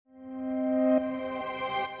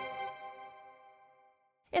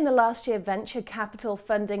In the last year, venture capital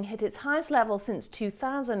funding hit its highest level since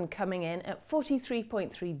 2000, coming in at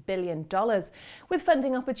 $43.3 billion, with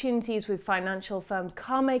funding opportunities with financial firms,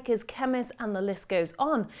 car makers, chemists, and the list goes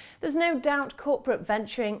on. There's no doubt corporate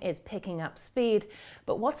venturing is picking up speed.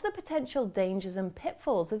 But what's the potential dangers and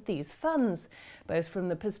pitfalls of these funds, both from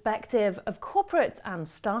the perspective of corporates and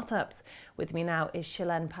startups? With me now is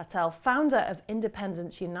Shilen Patel, founder of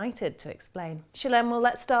Independence United, to explain. Shilen, well,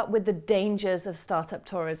 let's start with the dangers of startup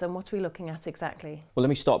tourism. What are we looking at exactly? Well, let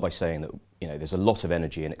me start by saying that there's a lot of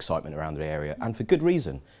energy and excitement around the area, and for good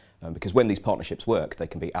reason. Because when these partnerships work, they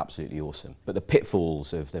can be absolutely awesome. But the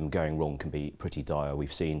pitfalls of them going wrong can be pretty dire.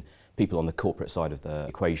 We've seen people on the corporate side of the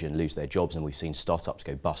equation lose their jobs, and we've seen startups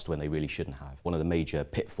go bust when they really shouldn't have. One of the major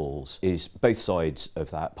pitfalls is both sides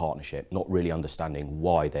of that partnership not really understanding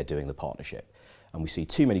why they're doing the partnership. And we see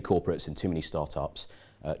too many corporates and too many startups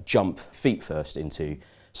jump feet first into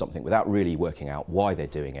something without really working out why they're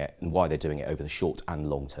doing it and why they're doing it over the short and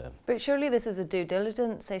long term. But surely this is a due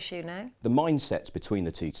diligence issue now? The mindsets between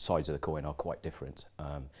the two sides of the coin are quite different.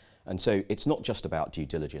 And so it's not just about due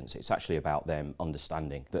diligence, it's actually about them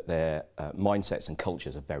understanding that their mindsets and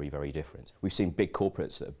cultures are very, very different. We've seen big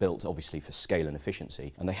corporates that are built obviously for scale and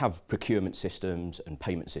efficiency, and they have procurement systems and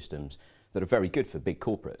payment systems that are very good for big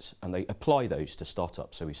corporates, and they apply those to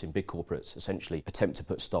startups. So we've seen big corporates essentially attempt to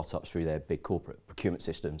put startups through their big corporate procurement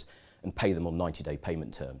systems and pay them on 90-day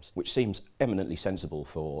payment terms, which seems eminently sensible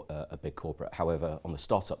for a big corporate. However, on the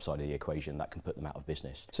startup side of the equation, that can put them out of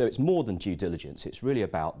business. So it's more than due diligence. It's really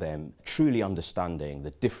about them truly understanding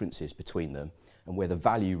the differences between them and where the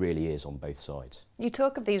value really is on both sides. You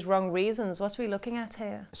talk of these wrong reasons. What are we looking at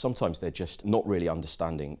here? Sometimes they're just not really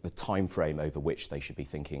understanding the time frame over which they should be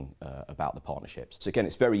thinking about the partnerships. So again,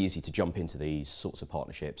 it's very easy to jump into these sorts of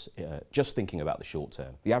partnerships just thinking about the short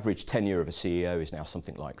term. The average tenure of a CEO is now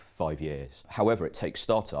something like 5 years. However, it takes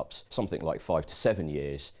startups something like 5 to 7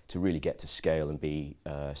 years to really get to scale and be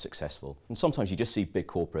successful. And sometimes you just see big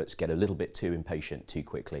corporates get a little bit too impatient too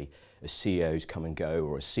quickly as CEOs come and go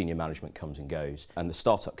or as senior management comes and goes, and the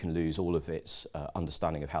startup can lose all of its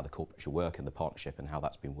understanding of how the corporate should work and the partnership and how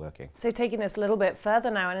that's been working. So taking this a little bit further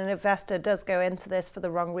now, and an investor does go into this for the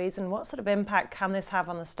wrong reason, what sort of impact can this have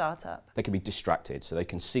on the startup? They can be distracted, so they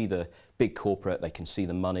can see the big corporate, they can see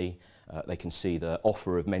the money, they can see the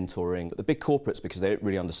offer of mentoring. But the big corporates, because they don't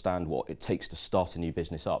really understand what it takes to start a new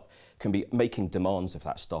business up, can be making demands of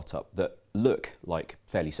that startup that look like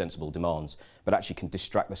fairly sensible demands, but actually can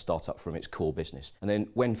distract the startup from its core business. And then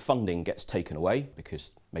when funding gets taken away,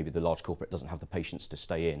 because maybe the large corporate doesn't have the patience to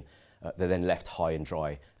stay in, they're then left high and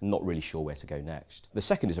dry and not really sure where to go next. The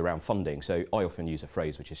second is around funding. So I often use a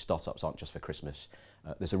phrase which is startups aren't just for Christmas.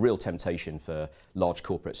 There's a real temptation for large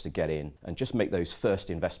corporates to get in and just make those first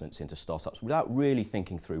investments into startups without really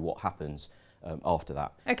thinking through what happens after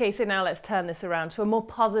that. Okay, so now let's turn this around to a more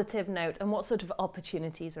positive note, and what sort of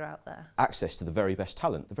opportunities are out there? Access to the very best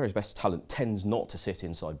talent. The very best talent tends not to sit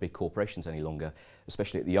inside big corporations any longer,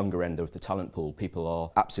 especially at the younger end of the talent pool. People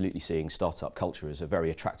are absolutely seeing startup culture as a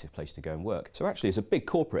very attractive place to go and work. So actually, as a big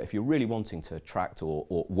corporate, if you're really wanting to attract or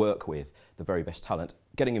work with the very best talent,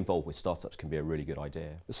 getting involved with startups can be a really good idea.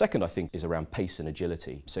 The second, I think, is around pace and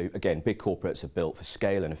agility. So again, big corporates are built for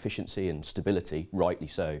scale and efficiency and stability, rightly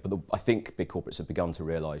so. But I think big corporates have begun to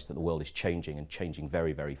realise that the world is changing and changing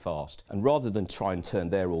very, very fast. And rather than try and turn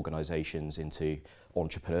their organisations into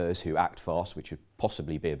entrepreneurs who act fast, which would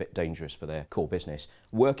possibly be a bit dangerous for their core business,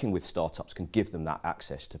 working with startups can give them that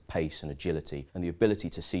access to pace and agility and the ability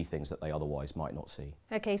to see things that they otherwise might not see.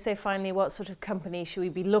 Okay, so finally, what sort of companies should we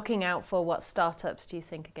be looking out for? What startups do you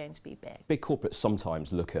think are going to be big? Big corporates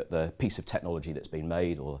sometimes look at the piece of technology that's been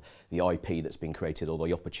made or the IP that's been created or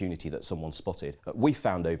the opportunity that someone spotted. We've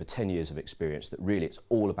found over 10 years of experience that really it's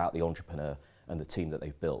all about the entrepreneur and the team that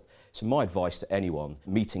they've built. So my advice to anyone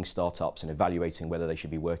meeting startups and evaluating whether they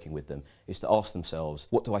should be working with them is to ask themselves,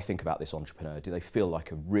 what do I think about this entrepreneur? Do they feel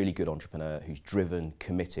like a really good entrepreneur who's driven,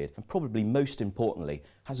 committed, and probably most importantly,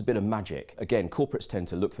 has a bit of magic? Again, corporates tend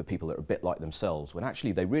to look for people that are a bit like themselves, when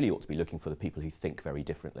actually they really ought to be looking for the people who think very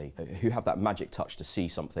differently, who have that magic touch to see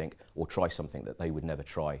something or try something that they would never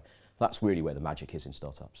try. That's really where the magic is in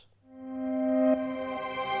startups.